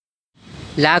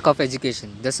Lack of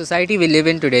education. The society we live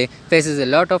in today faces a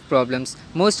lot of problems.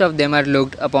 Most of them are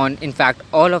looked upon, in fact,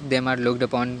 all of them are looked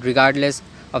upon, regardless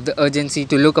of the urgency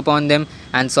to look upon them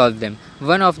and solve them.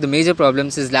 One of the major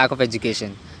problems is lack of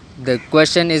education. The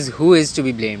question is who is to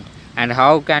be blamed and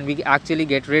how can we actually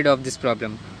get rid of this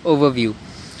problem? Overview.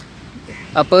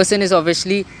 A person is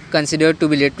obviously considered to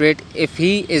be literate if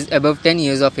he is above 10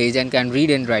 years of age and can read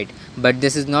and write. But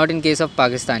this is not in case of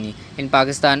Pakistani. In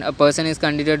Pakistan, a person is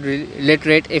considered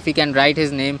literate if he can write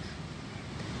his name.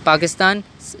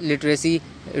 Pakistan's literacy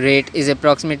rate is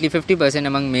approximately 50%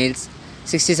 among males,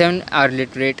 67 are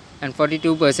literate, and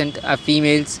 42% are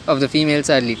females. Of the females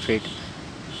are literate.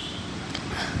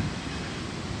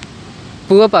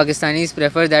 Poor Pakistanis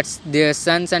prefer that their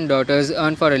sons and daughters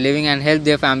earn for a living and help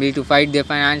their family to fight their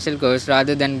financial curse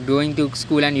rather than going to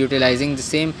school and utilizing the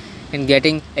same in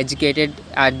getting educated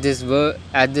this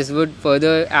would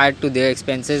further add to their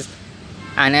expenses.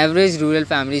 An average rural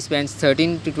family spends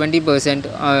 13 to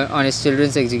 20% on its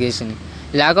children's education.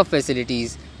 Lack of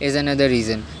facilities is another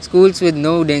reason. Schools with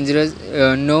no dangerous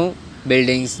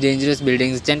buildings,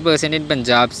 10% in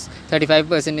Punjab,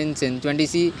 35% in Sindh,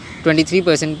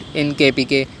 23% in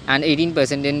KPK, and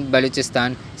 18% in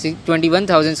Balochistan.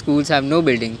 21,000 schools have no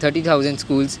building. 30,000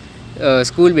 school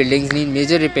buildings need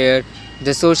major repair.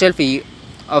 The social fee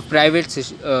of private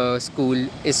school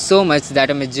is so much that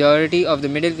a majority of the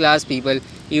middle class people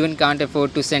even can't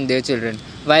afford to send their children,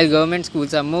 while government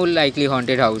schools are more likely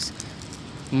haunted house.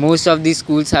 Most of these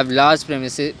schools have large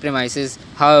premises,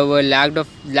 however, lack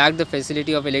the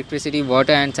facility of electricity,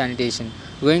 water, and sanitation.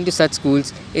 Going to such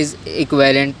schools is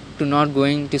equivalent to not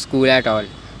going to school at all.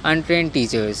 Untrained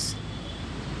teachers.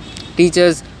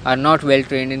 Teachers are not well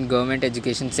trained in government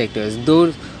education sectors.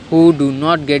 Those who do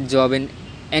not get job in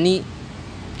any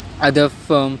other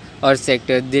firm or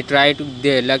sector, they try to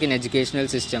their luck in educational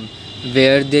system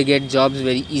where they get jobs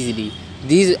very easily.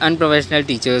 These unprofessional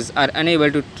teachers are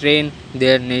unable to train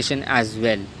their nation as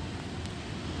well.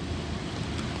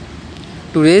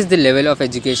 To raise the level of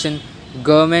education,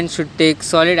 government should take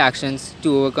solid actions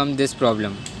to overcome this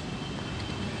problem.